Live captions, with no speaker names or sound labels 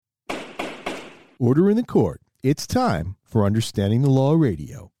Order in the court. It's time for Understanding the Law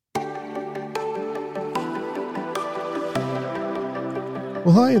Radio.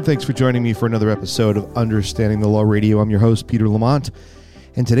 Well, hi, and thanks for joining me for another episode of Understanding the Law Radio. I'm your host, Peter Lamont,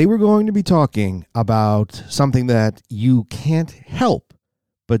 and today we're going to be talking about something that you can't help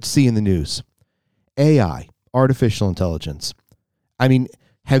but see in the news. AI, artificial intelligence. I mean,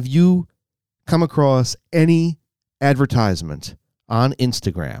 have you come across any advertisement on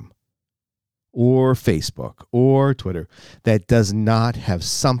Instagram or Facebook or Twitter that does not have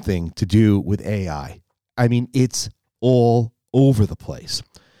something to do with AI? I mean, it's all over the place.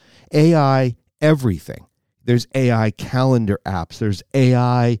 AI, everything. There's AI calendar apps. There's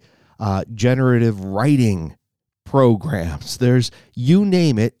AI generative writing programs. There's, you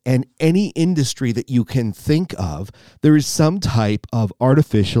name it, and any industry that you can think of, there is some type of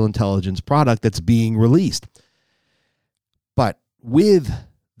artificial intelligence product that's being released. But with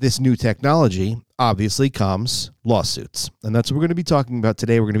this new technology, obviously, comes lawsuits. And that's what we're going to be talking about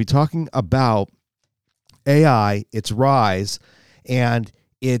today. We're going to be talking about AI, its rise, and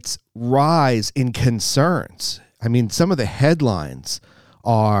its rise in concerns. I mean, some of the headlines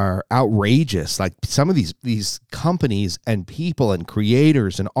are outrageous. Like some of these companies and people and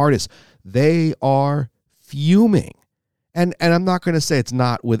creators and artists, they are fuming. And I'm not going to say it's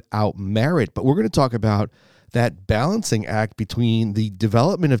not without merit, but we're going to talk about that balancing act between the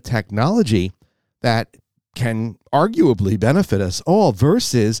development of technology that can arguably benefit us all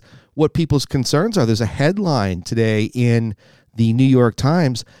versus what people's concerns are. There's a headline today in the New York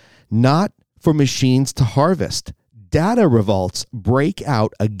Times, "Not for machines to harvest. Data revolts break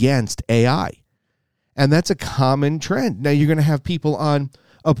out against AI." And that's a common trend. Now you're going to have people on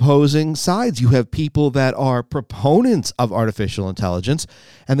opposing sides. You have people that are proponents of artificial intelligence,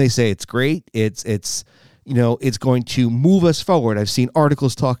 and they say it's great. It's going to move us forward. I've seen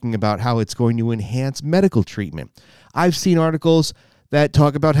articles talking about how it's going to enhance medical treatment. I've seen articles that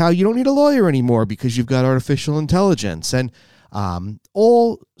talk about how you don't need a lawyer anymore because you've got artificial intelligence, and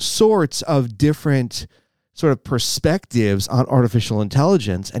all sorts of different sort of perspectives on artificial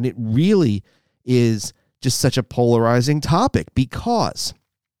intelligence. And it really is just such a polarizing topic, because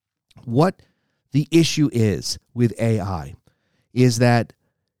what the issue is with AI is that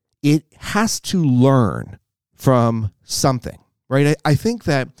it has to learn from something, right? I think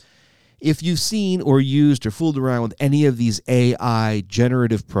that if you've seen or used or fooled around with any of these AI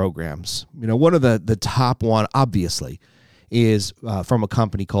generative programs, one of the top one, obviously, is from a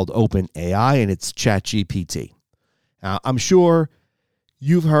company called OpenAI, and it's ChatGPT. Now, I'm sure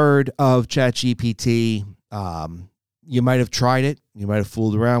you've heard of ChatGPT. You might have tried it. You might have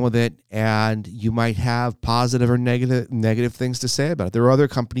fooled around with it, and you might have positive or negative things to say about it. There are other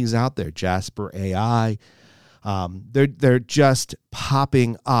companies out there, Jasper AI. They're just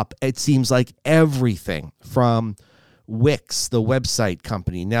popping up. It seems like everything from Wix, the website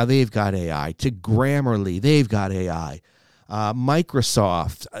company, now they've got AI, to Grammarly, they've got AI.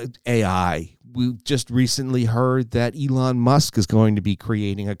 Microsoft AI. We just recently heard that Elon Musk is going to be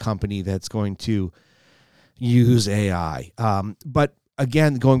creating a company that's going to use AI. But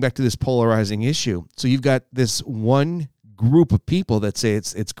again, going back to this polarizing issue, so you've got this one group of people that say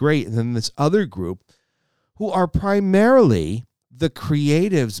it's great, and then this other group who are primarily the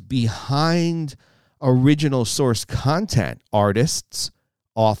creatives behind original source content, artists,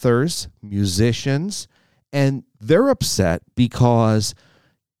 authors, musicians, and they're upset because,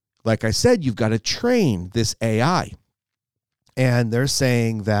 like I said, you've got to train this AI. And they're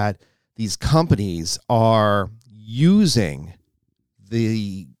saying that these companies are using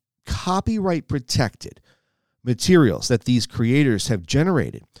the copyright protected materials that these creators have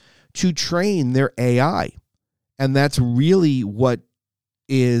generated to train their AI. And that's really what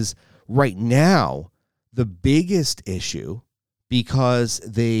is right now the biggest issue, because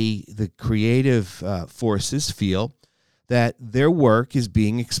the creative forces feel that their work is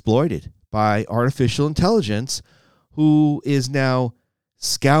being exploited by artificial intelligence, who is now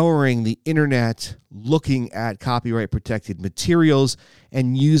scouring the internet, looking at copyright protected materials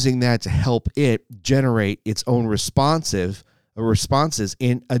and using that to help it generate its own responses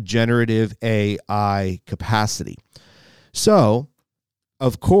in a generative AI capacity. So,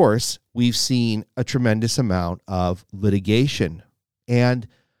 of course, we've seen a tremendous amount of litigation and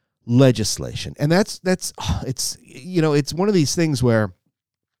legislation. And it's one of these things where,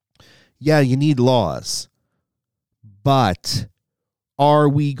 yeah, you need laws, but are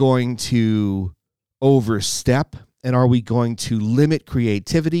we going to overstep, and are we going to limit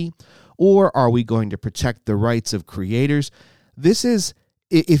creativity, or are we going to protect the rights of creators? This is,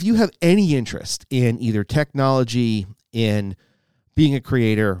 if you have any interest in either technology, in being a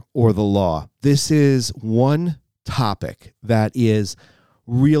creator or the law. This is one topic that is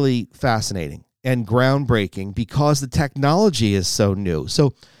really fascinating and groundbreaking because the technology is so new.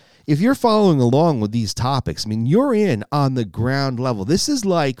 So if you're following along with these topics, I mean, you're in on the ground level. This is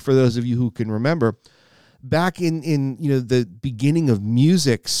like, for those of you who can remember, back in the beginning of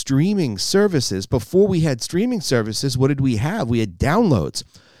music streaming services, before we had streaming services, what did we have? We had downloads.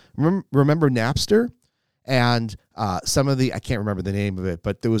 Remember Napster? And some of I can't remember the name of it,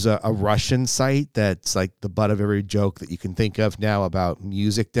 but there was a Russian site that's like the butt of every joke that you can think of now about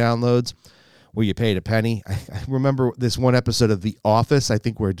music downloads, where you paid a penny. I remember this one episode of The Office, I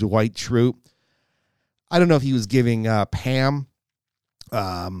think, where Dwight Schrute, I don't know if he was giving Pam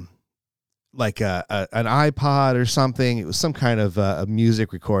like an iPod or something. It was some kind of a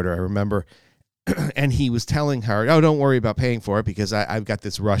music recorder, I remember. And he was telling her, oh, don't worry about paying for it because I've got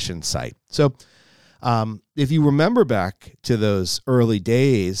this Russian site. So if you remember back to those early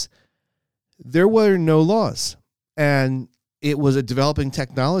days, there were no laws. And it was a developing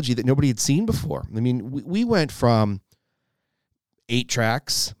technology that nobody had seen before. I mean, we went from 8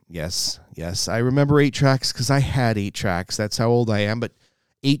 tracks. Yes, I remember 8 tracks because I had 8 tracks. That's how old I am. But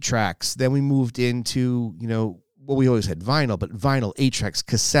 8 tracks. Then we moved into, we always had vinyl, but vinyl, 8 tracks,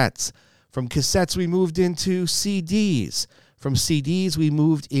 cassettes. From cassettes, we moved into CDs. From CDs, we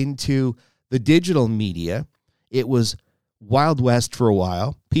moved into the digital media. It was Wild West for a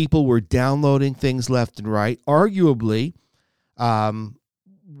while. People were downloading things left and right, arguably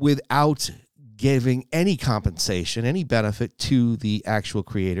without giving any compensation, any benefit to the actual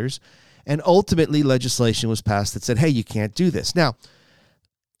creators. And ultimately, legislation was passed that said, hey, you can't do this. Now,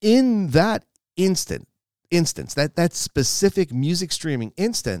 in that instance, that specific music streaming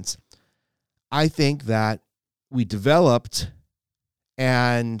instance, I think that we developed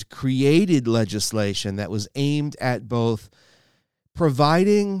and created legislation that was aimed at both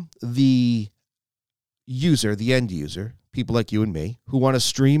providing the user, the end user, people like you and me, who want to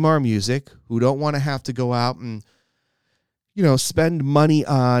stream our music, who don't want to have to go out and, spend money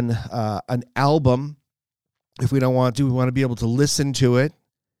on an album. If we don't want to, we want to be able to listen to it.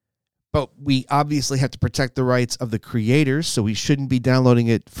 But we obviously have to protect the rights of the creators, so we shouldn't be downloading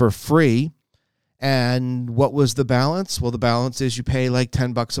it for free. And what was the balance? Well, the balance is you pay like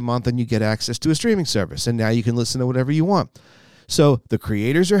 $10 a month and you get access to a streaming service. And now you can listen to whatever you want. So the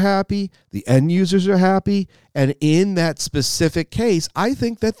creators are happy, the end users are happy. And in that specific case, I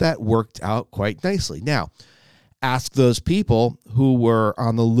think that worked out quite nicely. Now, ask those people who were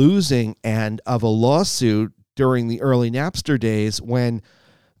on the losing end of a lawsuit during the early Napster days when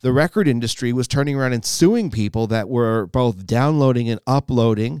the record industry was turning around and suing people that were both downloading and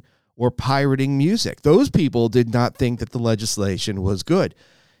uploading or pirating music. Those people did not think that the legislation was good,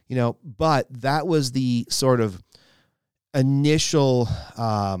 but that was the sort of initial,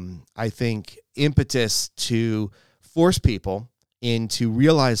 I think, impetus to force people into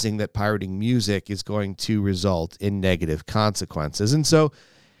realizing that pirating music is going to result in negative consequences. And so,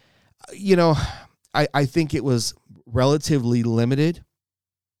 I think it was relatively limited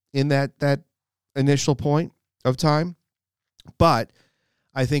in that initial point of time, but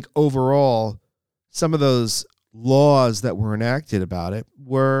I think overall, some of those laws that were enacted about it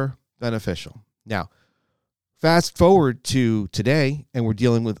were beneficial. Now, fast forward to today, and we're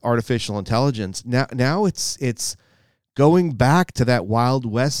dealing with artificial intelligence. Now it's going back to that Wild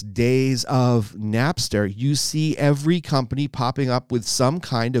West days of Napster. You see every company popping up with some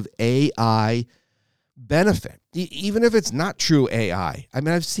kind of AI benefit, even if it's not true AI. I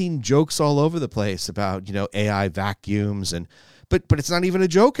mean, I've seen jokes all over the place about, AI vacuums But it's not even a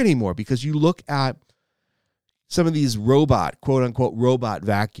joke anymore because you look at some of these quote unquote robot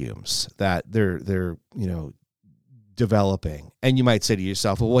vacuums that they're developing, and you might say to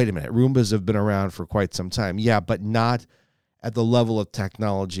yourself, well, wait a minute, Roombas have been around for quite some time. Yeah, but not at the level of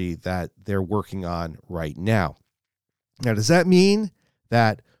technology that they're working on right now. Now, does that mean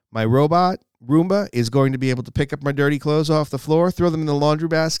that my robot Roomba is going to be able to pick up my dirty clothes off the floor, throw them in the laundry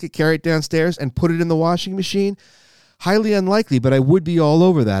basket, carry it downstairs, and put it in the washing machine? Highly unlikely, but I would be all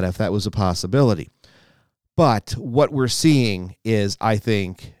over that if that was a possibility. But what we're seeing is, I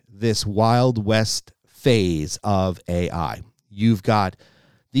think, this Wild West phase of AI. You've got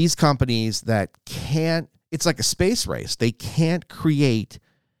these companies that it's like a space race. They can't create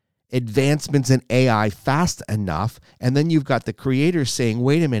advancements in AI fast enough. And then you've got the creators saying,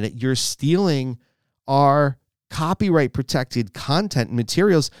 wait a minute, you're stealing our copyright protected content and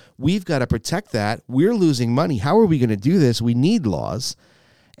materials. We've got to protect that. We're losing money. How are we going to do this? We need laws.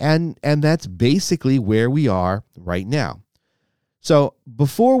 And that's basically where we are right now. So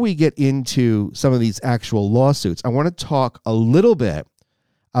before we get into some of these actual lawsuits, I want to talk a little bit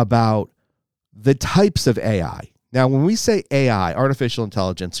about the types of AI. Now, when we say AI, artificial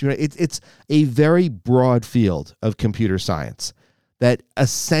intelligence, it's a very broad field of computer science that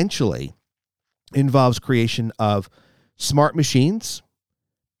essentially involves creation of smart machines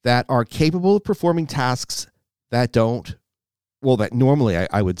that are capable of performing tasks that normally,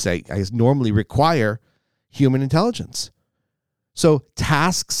 I would say, normally require human intelligence. So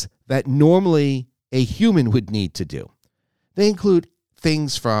tasks that normally a human would need to do. They include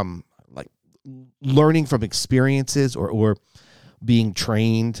things from like learning from experiences or being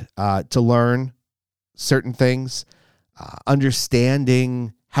trained to learn certain things,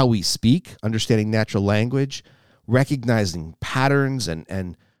 understanding how we speak, understanding natural language, recognizing patterns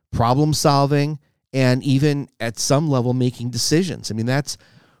and problem solving, and even at some level making decisions. I mean, that's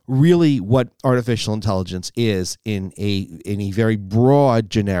really what artificial intelligence is in a very broad,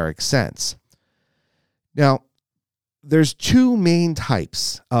 generic sense. Now, there's two main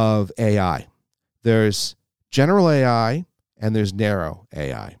types of AI. There's general AI and there's narrow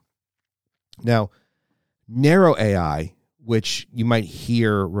AI. Now, narrow AI, which you might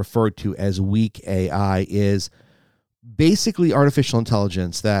hear referred to as weak AI, is basically artificial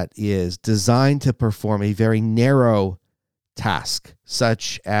intelligence that is designed to perform a very narrow task,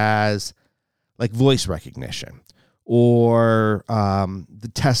 such as like voice recognition or the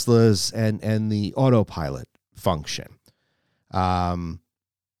Teslas and the autopilot function.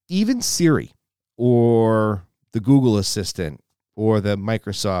 Even Siri or the Google Assistant or the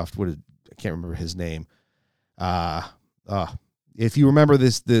Microsoft, I can't remember his name. If you remember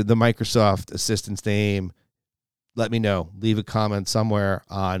the Microsoft Assistant's name, let me know. Leave a comment somewhere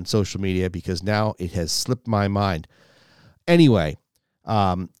on social media because now it has slipped my mind. Anyway,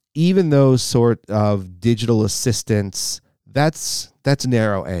 even those sort of digital assistants, that's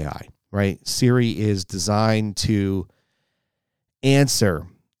narrow AI, right? Siri is designed to answer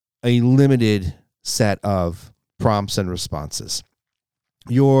a limited set of prompts and responses.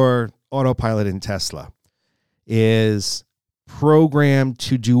 Your autopilot in Tesla is programmed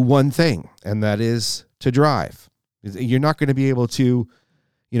to do one thing, and that is to drive. You're not going to be able to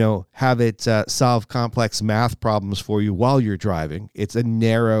have it solve complex math problems for you while you're driving. It's a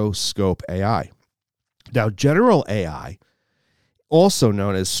narrow scope AI. Now, general AI, also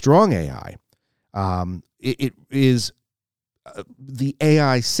known as strong AI, it is the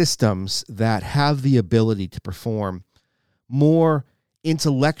AI systems that have the ability to perform more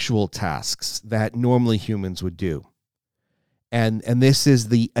intellectual tasks that normally humans would do. And this is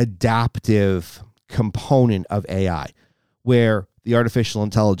the adaptive component of AI, where the artificial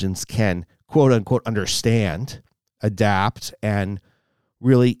intelligence can, quote unquote, understand, adapt, and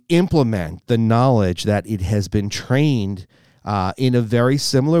really implement the knowledge that it has been trained in a very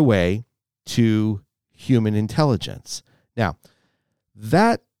similar way to human intelligence. Now,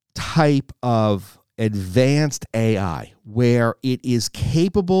 that type of advanced AI, where it is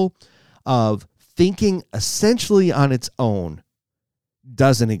capable of thinking essentially on its own,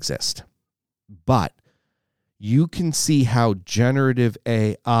 doesn't exist. But you can see how generative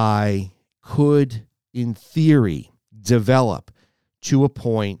AI could, in theory, develop to a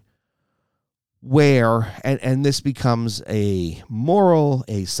point where, and this becomes a moral,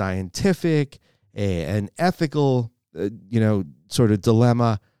 a scientific, an ethical, sort of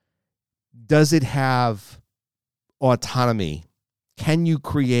dilemma. Does it have autonomy? Can you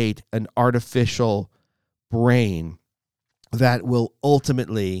create an artificial brain that will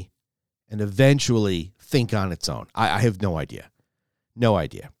ultimately and eventually think on its own? I have no idea. No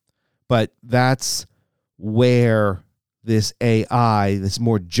idea. But that's where this AI, this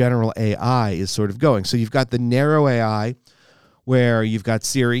more general AI, is sort of going. So you've got the narrow AI, where you've got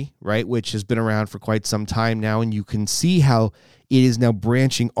Siri, right, which has been around for quite some time now, and you can see how it is now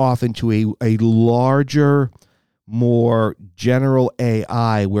branching off into a larger, more general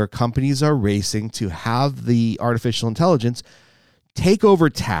AI, where companies are racing to have the artificial intelligence take over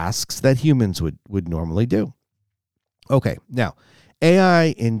tasks that humans would normally do. Okay, now, AI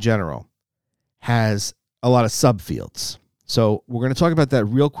in general has a lot of subfields. So we're going to talk about that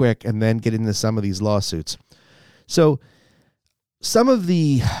real quick and then get into some of these lawsuits. So some of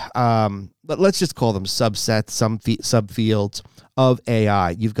the, let's just call them subsets, some subfields of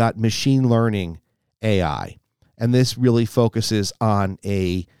AI. You've got machine learning AI, and this really focuses on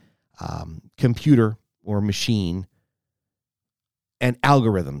a computer or machine and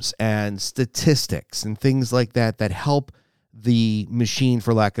algorithms and statistics and things like that that help the machine,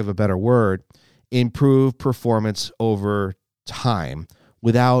 for lack of a better word, improve performance over time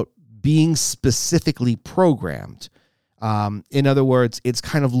without being specifically programmed In other words, it's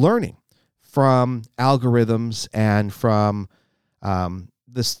kind of learning from algorithms and from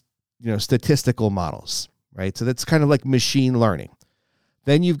this, statistical models, right? So that's kind of like machine learning.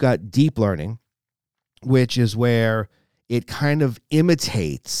 Then you've got deep learning, which is where it kind of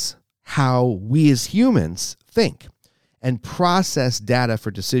imitates how we as humans think and process data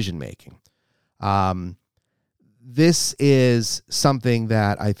for decision making. This is something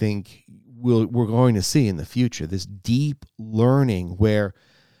that I think we're going to see in the future, this deep learning where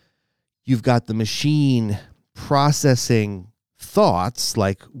you've got the machine processing thoughts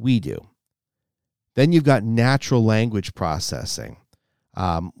like we do. Then you've got natural language processing.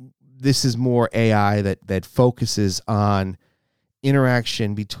 This is more AI that focuses on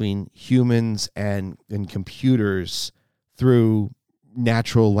interaction between humans and computers through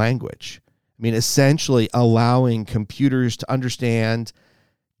natural language. I mean, essentially allowing computers to understand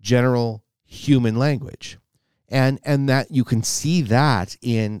general human language. And that you can see that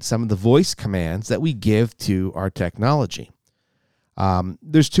in some of the voice commands that we give to our technology.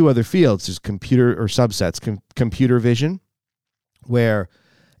 There's two other fields. There's computer or subsets, computer vision, where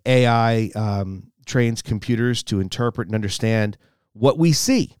AI trains computers to interpret and understand what we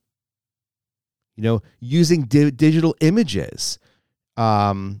see. Using digital images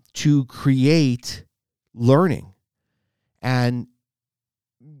to create learning. And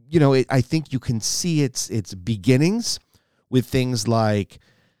I think you can see its beginnings with things like,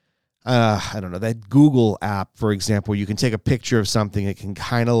 that Google app, for example, where you can take a picture of something. It can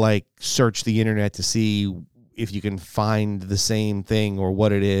kind of like search the internet to see if you can find the same thing or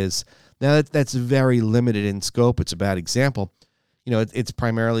what it is. Now, that's very limited in scope. It's a bad example. It's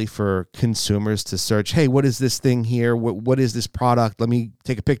primarily for consumers to search, hey, what is this thing here? What is this product? Let me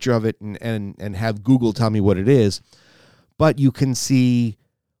take a picture of it and have Google tell me what it is. But you can see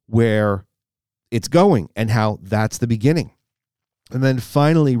where it's going and how that's the beginning. And then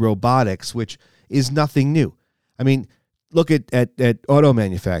finally, robotics, which is nothing new. I mean, look at auto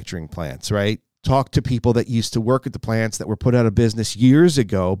manufacturing plants, right? Talk to people that used to work at the plants that were put out of business years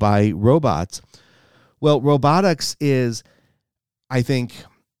ago by robots. Well, robotics is, I think,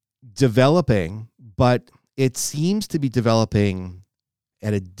 developing, but it seems to be developing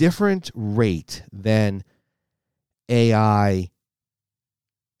at a different rate than AI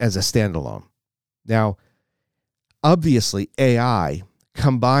as a standalone. Now, obviously, AI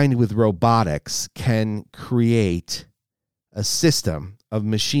combined with robotics can create a system of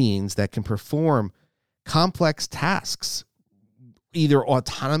machines that can perform complex tasks, either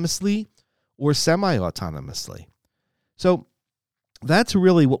autonomously or semi-autonomously. So that's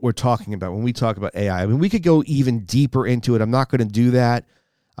really what we're talking about when we talk about AI. I mean, we could go even deeper into it. I'm not going to do that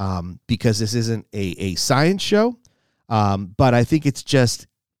because this isn't a science show. But I think it's just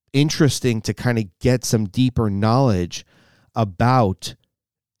interesting to kind of get some deeper knowledge about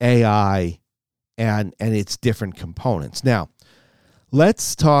AI and its different components. Now,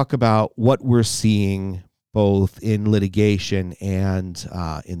 let's talk about what we're seeing both in litigation and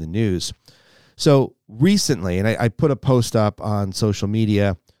in the news. So recently, and I put a post up on social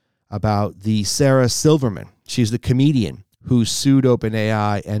media about the Sarah Silverman. She's the comedian who sued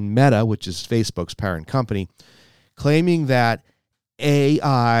OpenAI and Meta, which is Facebook's parent company, claiming that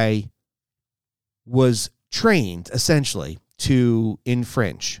AI was trained essentially to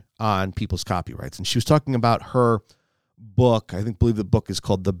infringe on people's copyrights. And she was talking about her book. I believe the book is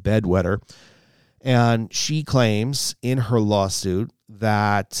called The Bedwetter. And she claims in her lawsuit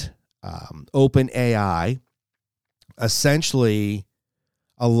that OpenAI essentially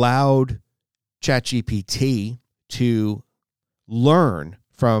allowed ChatGPT to learn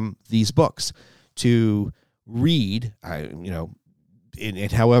from these books, to read,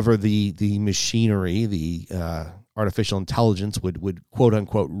 however the machinery, the artificial intelligence would quote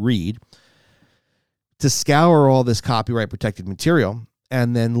unquote read, to scour all this copyright protected material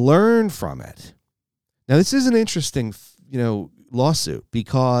and then learn from it. Now, this is an interesting, lawsuit,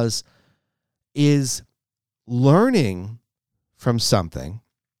 because is learning from something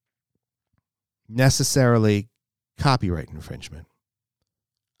necessarily copyright infringement?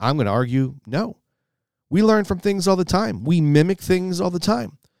 I'm going to argue no. We learn from things all the time. We mimic things all the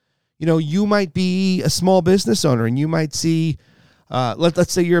time. You might be a small business owner and you might see,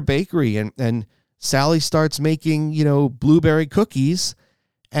 let's say you're a bakery and Sally starts making, blueberry cookies,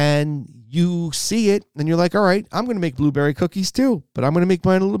 and you see it and you're like, all right, I'm going to make blueberry cookies too, but I'm going to make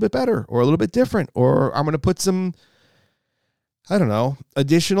mine a little bit better or a little bit different, or I'm going to put some,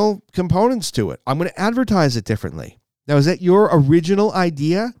 additional components to it. I'm going to advertise it differently. Now, is that your original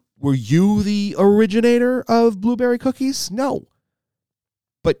idea? Were you the originator of blueberry cookies? No.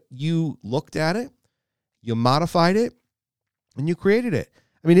 But you looked at it, you modified it, and you created it.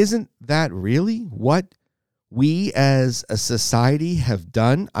 I mean, isn't that really what we as a society have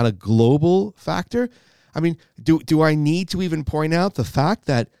done on a global factor? I mean, do I need to even point out the fact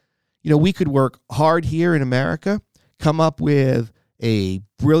that, we could work hard here in America, come up with a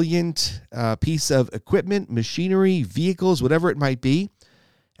brilliant piece of equipment, machinery, vehicles, whatever it might be,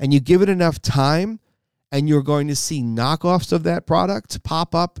 and you give it enough time, and you're going to see knockoffs of that product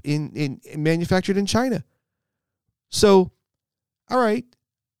pop up in manufactured in China. So, all right,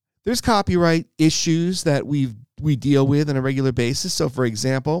 there's copyright issues that we deal with on a regular basis. So, for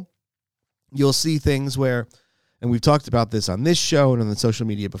example, you'll see things where, and we've talked about this on this show and on the social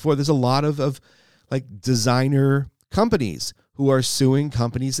media before, there's a lot of like designer companies who are suing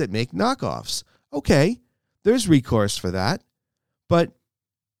companies that make knockoffs. Okay, there's recourse for that. But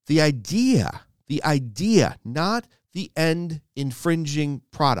the idea, not the end infringing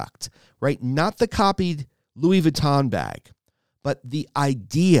product, right? Not the copied Louis Vuitton bag, but the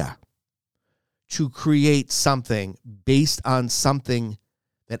idea to create something based on something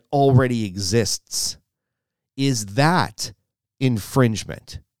that already exists. Is that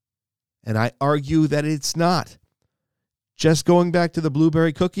infringement? And I argue that it's not. Just going back to the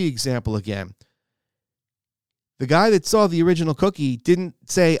blueberry cookie example again. The guy that saw the original cookie didn't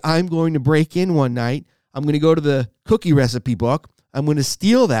say, I'm going to break in one night. I'm going to go to the cookie recipe book. I'm going to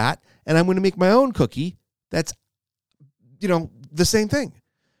steal that, and I'm going to make my own cookie. That's, the same thing.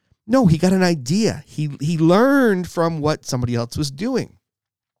 No, he got an idea. He learned from what somebody else was doing.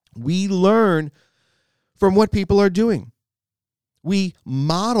 We learn from what people are doing. We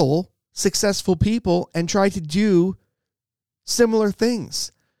model successful people and try to do similar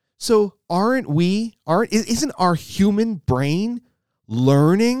things. So isn't our human brain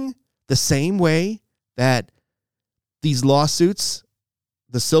learning the same way that these lawsuits,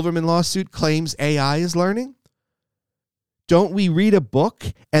 the Silverman lawsuit claims AI is learning? Don't we read a book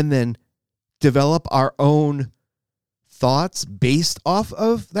and then develop our own thoughts based off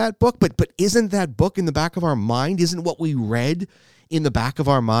of that book? But isn't that book in the back of our mind? Isn't what we read in the back of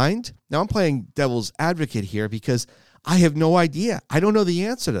our mind? Now I'm playing devil's advocate here because I have no idea. I don't know the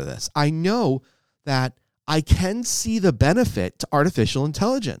answer to this. I know that I can see the benefit to artificial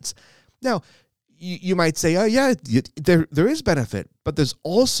intelligence. Now, you might say, oh yeah, there is benefit, but there's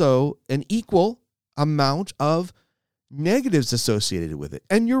also an equal amount of negatives associated with it.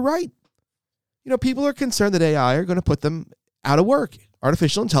 And you're right. People are concerned that AI are going to put them out of work.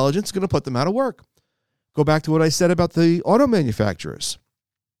 Artificial intelligence is going to put them out of work. Go back to what I said about the auto manufacturers.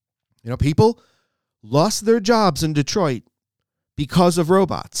 People lost their jobs in Detroit because of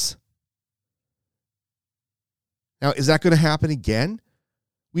robots. Now, is that going to happen again?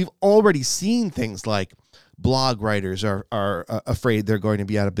 We've already seen things like blog writers are afraid they're going to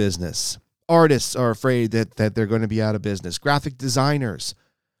be out of business. Artists are afraid that they're going to be out of business. Graphic designers.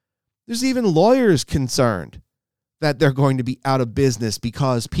 There's even lawyers concerned that they're going to be out of business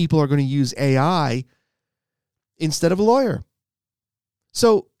because people are going to use AI instead of a lawyer.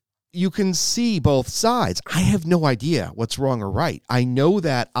 So you can see both sides. I have no idea what's wrong or right. I know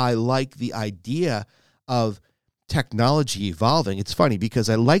that I like the idea of technology evolving. It's funny because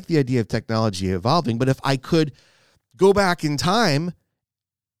I like the idea of technology evolving, but if I could go back in time,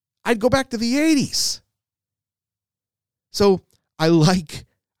 I'd go back to the 80s. So I like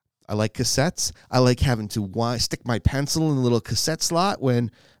cassettes. I like having to stick my pencil in the little cassette slot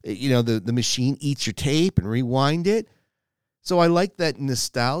when the machine eats your tape and rewind it. So I like that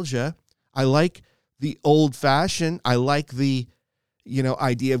nostalgia. I like the old fashioned. I like the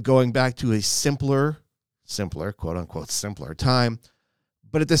idea of going back to a simpler, quote unquote, simpler time.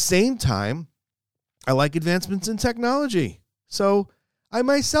 But at the same time, I like advancements in technology. So I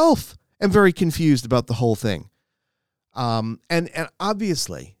myself am very confused about the whole thing. And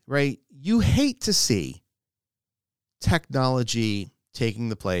obviously, right, you hate to see technology taking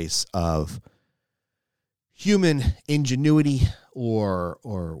the place of human ingenuity or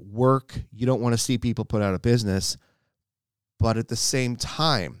work. You don't want to see people put out of business. But at the same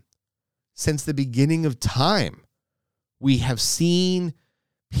time, since the beginning of time, we have seen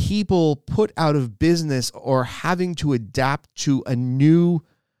people put out of business or having to adapt to a new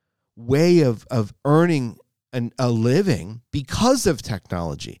way of earning a living because of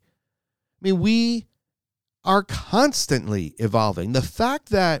technology. I mean, we are constantly evolving. The fact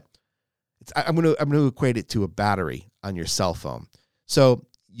that I'm going to equate it to a battery on your cell phone. So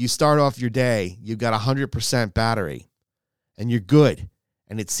you start off your day, you've got 100% battery, and you're good.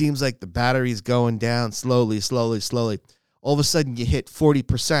 And it seems like the battery's going down slowly. All of a sudden, you hit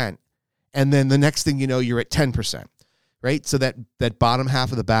 40%, and then the next thing you know, you're at 10%, right? So that bottom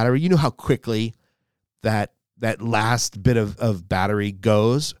half of the battery, you know how quickly that that last bit of battery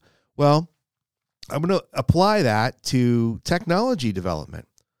goes. Well, I'm going to apply that to technology development.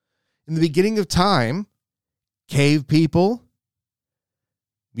 In the beginning of time, cave people,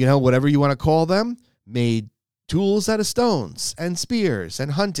 whatever you want to call them, made tools out of stones and spears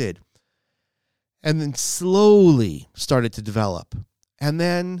and hunted, and then slowly started to develop. And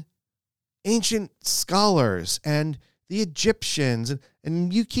then ancient scholars and the Egyptians,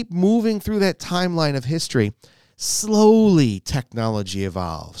 and you keep moving through that timeline of history. Slowly, technology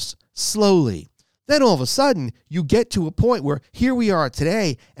evolves. Slowly. Then all of a sudden, you get to a point where here we are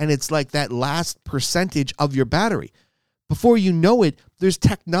today, and it's like that last percentage of your battery. Before you know it, there's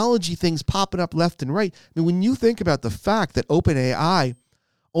technology things popping up left and right. I mean, when you think about the fact that OpenAI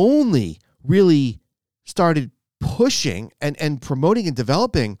only really started pushing and promoting and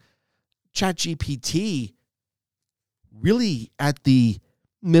developing ChatGPT really at the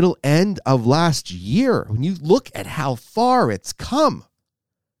middle end of last year, when you look at how far it's come,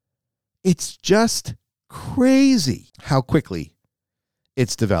 it's just crazy how quickly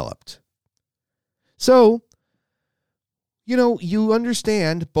it's developed. So, you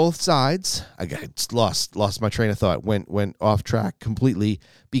understand both sides. I lost my train of thought, went off track completely,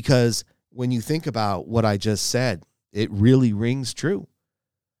 because when you think about what I just said, it really rings true.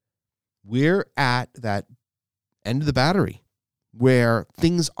 We're at that end of the battery where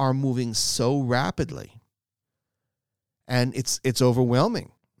things are moving so rapidly, and it's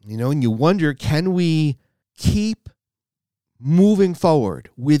overwhelming, and you wonder, can we keep moving forward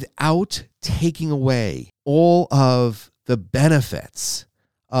without taking away all of the benefits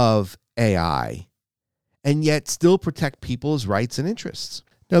of AI and yet still protect people's rights and interests?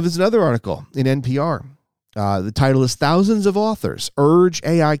 Now, there's another article in NPR. The title is "Thousands of Authors Urge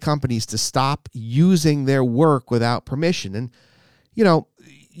AI Companies to Stop Using Their Work Without Permission." And,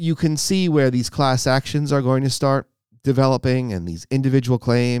 you can see where these class actions are going to start developing and these individual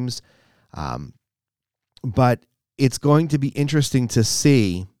claims. But it's going to be interesting to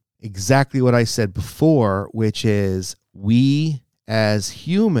see exactly what I said before, which is we as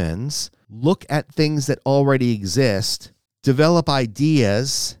humans look at things that already exist, develop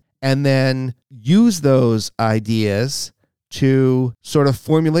ideas, and then use those ideas to sort of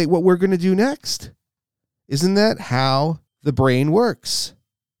formulate what we're going to do next. Isn't that how the brain works?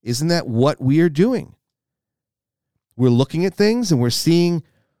 Isn't that what we're doing? We're looking at things and we're seeing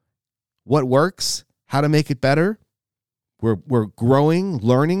what works, how to make it better. We're growing,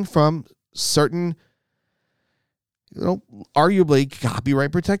 learning from certain, arguably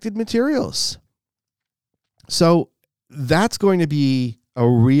copyright protected materials. So that's going to be a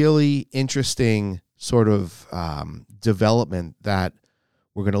really interesting sort of development that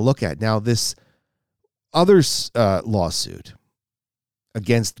we're going to look at. Now, this other lawsuit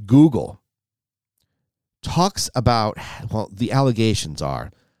against Google talks about, the allegations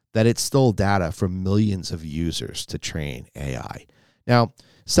are that it stole data from millions of users to train AI. Now,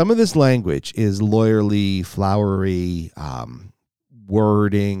 some of this language is lawyerly, flowery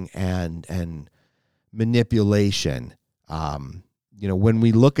wording and manipulation. When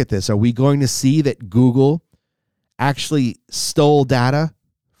we look at this, are we going to see that Google actually stole data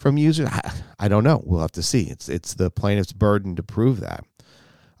from users? I don't know. We'll have to see. It's the plaintiff's burden to prove that.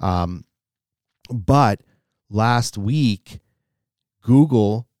 But last week,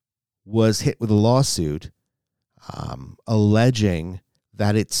 Google was hit with a lawsuit alleging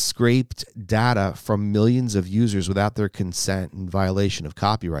that it scraped data from millions of users without their consent in violation of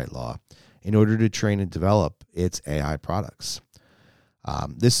copyright law in order to train and develop its AI products.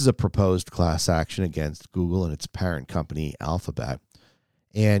 This is a proposed class action against Google and its parent company, Alphabet,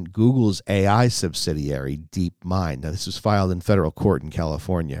 and Google's AI subsidiary, DeepMind. Now, this was filed in federal court in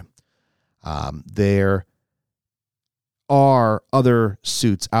California. There are other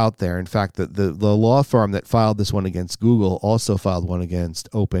suits out there. In fact, the law firm that filed this one against Google also filed one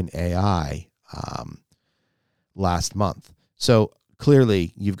against OpenAI last month. So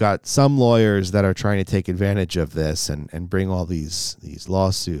clearly, you've got some lawyers that are trying to take advantage of this and bring all these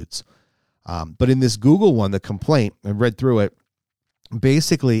lawsuits. But in this Google one, the complaint, I read through it,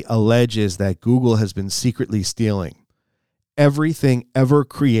 basically alleges that Google has been secretly stealing everything ever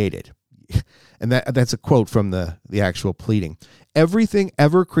created. And that's a quote from the actual pleading. Everything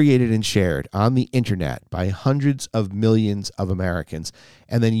ever created and shared on the internet by hundreds of millions of Americans,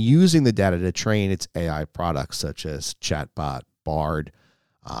 and then using the data to train its AI products such as Chatbot, Bard.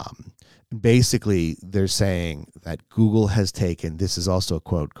 Basically, they're saying that Google has taken, this is also a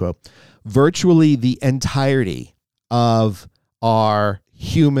quote, virtually the entirety of our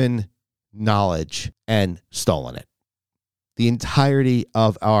human knowledge and stolen it. The entirety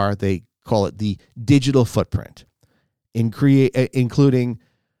of they call it the digital footprint, including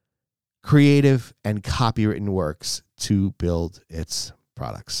creative and copywritten works to build its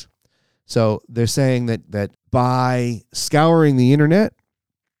products. So they're saying that by scouring the internet,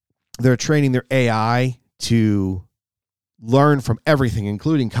 they're training their AI to learn from everything,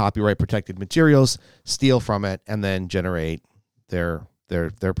 including copyright protected materials, steal from it, and then generate their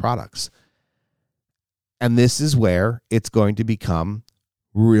products. And this is where it's going to become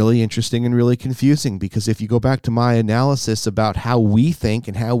really interesting and really confusing, because if you go back to my analysis about how we think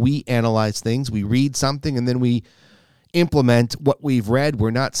and how we analyze things, we read something and then we implement what we've read.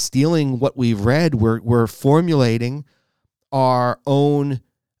 We're not stealing what we've read. We're formulating our own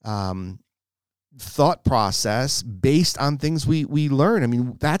thought process based on things we learn. I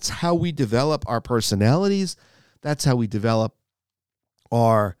mean, that's how we develop our personalities. That's how we develop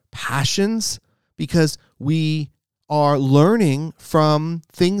our passions, because we are learning from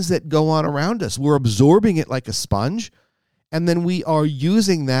things that go on around us. We're absorbing it like a sponge, and then we are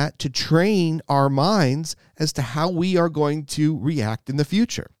using that to train our minds as to how we are going to react in the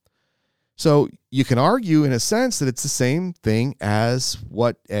future. So you can argue, in a sense, that it's the same thing as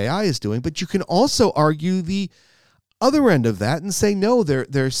what AI is doing, but you can also argue the other end of that and say, no,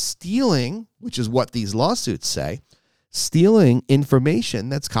 they're stealing, which is what these lawsuits say, stealing information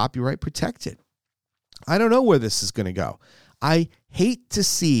that's copyright protected. I don't know where this is going to go. I hate to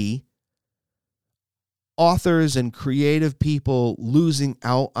see authors and creative people losing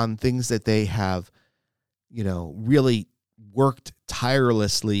out on things that they have, really worked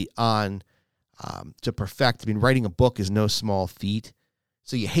tirelessly on to perfect. I mean, writing a book is no small feat.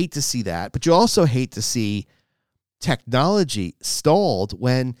 So you hate to see that, but you also hate to see technology stalled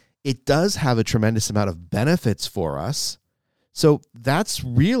when it does have a tremendous amount of benefits for us. So that's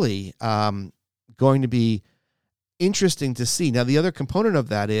really going to be interesting to see. Now, the other component of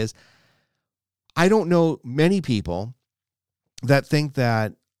that is, I don't know many people that think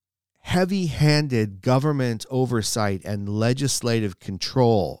that heavy-handed government oversight and legislative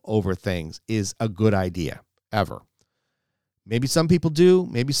control over things is a good idea, ever. Maybe some people do.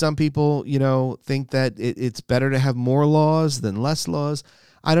 Maybe some people, think that it's better to have more laws than less laws.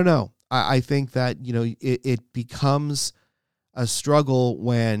 I don't know. I think that, it becomes a struggle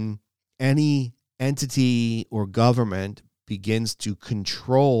when any entity or government begins to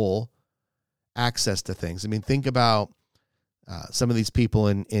control access to things. I mean, think about some of these people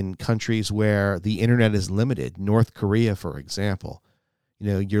in countries where the internet is limited. North Korea, for example.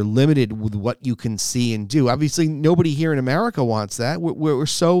 You're limited with what you can see and do. Obviously, nobody here in America wants that. We're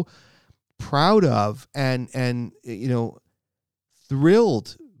so proud of and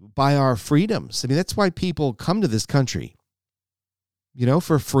thrilled by our freedoms. I mean, that's why people come to this country,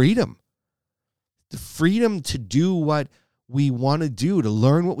 for freedom. The freedom to do what we want to do, to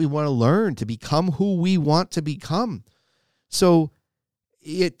learn what we want to learn, to become who we want to become. So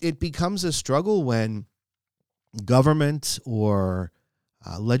it becomes a struggle when government or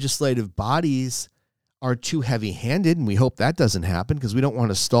legislative bodies are too heavy-handed, and we hope that doesn't happen because we don't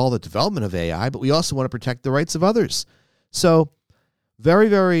want to stall the development of AI, but we also want to protect the rights of others. So very,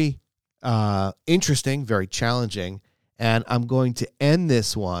 very interesting, very challenging, and I'm going to end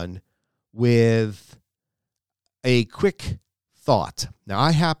this one with a quick thought. Now,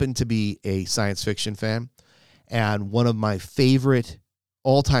 I happen to be a science fiction fan, and one of my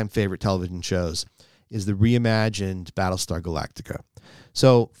all-time favorite television shows is the reimagined Battlestar Galactica.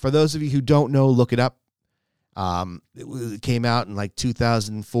 So for those of you who don't know, look it up. It came out in like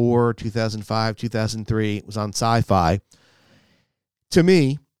 2004, 2005, 2003. It was on Sci-Fi. To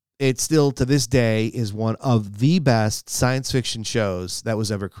me, it still, to this day, is one of the best science fiction shows that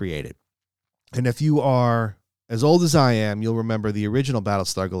was ever created. And if you are as old as I am, you'll remember the original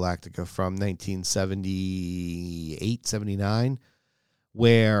Battlestar Galactica from 1978, 79,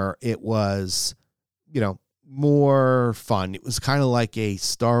 where it was, more fun. It was kind of like a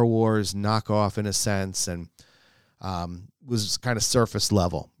Star Wars knockoff in a sense, and was kind of surface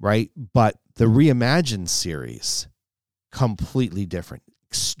level, right? But the reimagined series, completely different,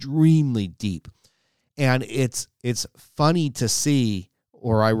 extremely deep. And it's funny to see,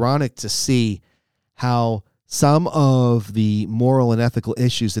 or ironic to see, how some of the moral and ethical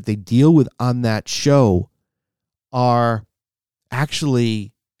issues that they deal with on that show are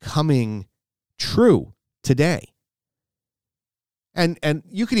actually coming true today. And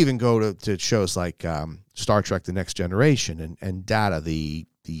you could even go to shows like Star Trek: The Next Generation and Data, the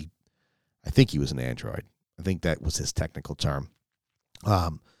I think he was an android. I think that was his technical term.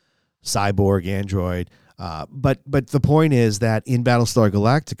 Cyborg android. But the point is that in Battlestar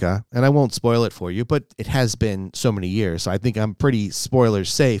Galactica, and I won't spoil it for you, but it has been so many years, so I think I'm pretty spoiler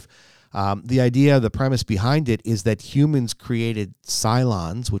safe. The premise behind it is that humans created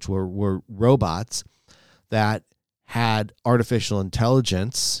Cylons, which were robots that had artificial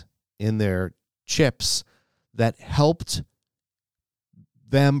intelligence in their chips that helped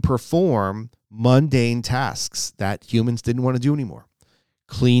them perform mundane tasks that humans didn't want to do anymore.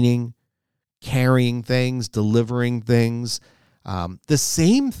 Cleaning, carrying things, delivering things, the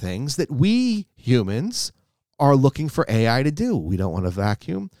same things that we humans are looking for AI to do. We don't want to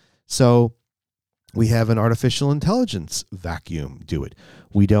vacuum, so we have an artificial intelligence vacuum do it.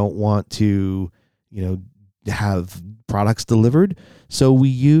 We don't want to, have products delivered, so we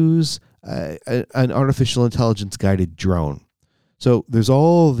use an artificial intelligence guided drone. So there's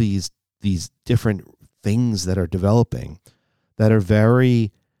all these different things that are developing that are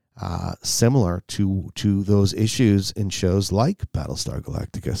very similar to those issues in shows like Battlestar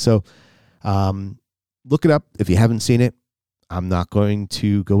Galactica. So look it up if you haven't seen it. I'm not going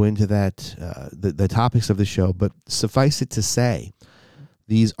to go into that the topics of the show, but suffice it to say,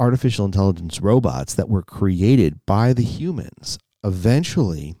 these artificial intelligence robots that were created by the humans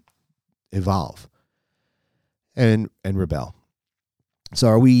eventually evolve and rebel. So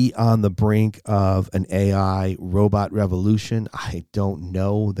are we on the brink of an AI robot revolution? I don't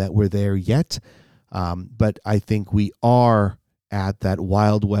know that we're there yet, but I think we are at that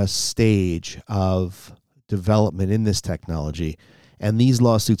Wild West stage of development in this technology. And these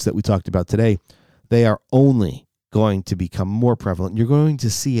lawsuits that we talked about today, they are only going to become more prevalent. You're going to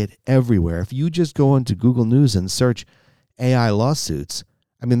see it everywhere. If you just go into Google News and search AI lawsuits,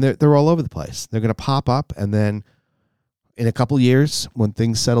 I mean, they're all over the place. They're going to pop up, and then in a couple years, when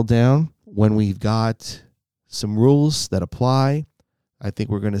things settle down, when we've got some rules that apply, I think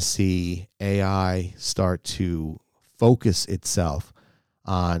we're going to see AI start to focus itself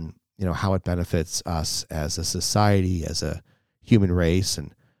on, how it benefits us as a society, as a human race,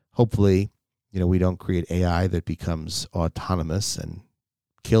 and hopefully, we don't create AI that becomes autonomous and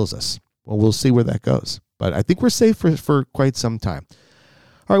kills us. Well, we'll see where that goes. But I think we're safe for quite some time.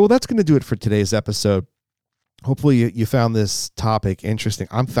 All right, well, that's going to do it for today's episode. Hopefully you found this topic interesting.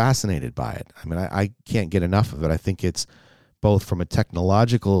 I'm fascinated by it. I mean, I can't get enough of it. I think it's both from a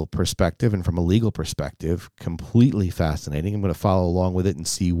technological perspective and from a legal perspective, completely fascinating. I'm going to follow along with it and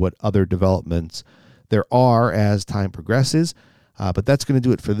see what other developments there are as time progresses. But that's going to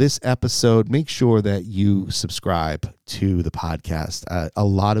do it for this episode. Make sure that you subscribe to the podcast. A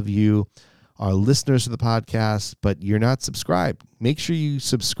lot of you are listeners of the podcast, but you're not subscribed. Make sure you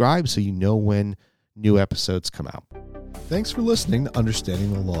subscribe so you know when new episodes come out. Thanks for listening to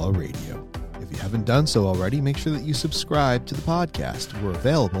Understanding the Law Radio. If you haven't done so already, make sure that you subscribe to the podcast. We're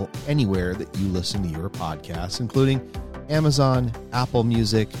available anywhere that you listen to your podcasts, including Amazon, Apple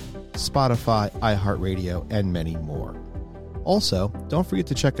Music, Spotify, iHeartRadio, and many more. Also, don't forget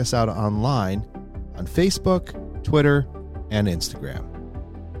to check us out online on Facebook, Twitter, and Instagram.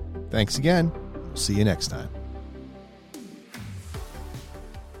 Thanks again. See you next time.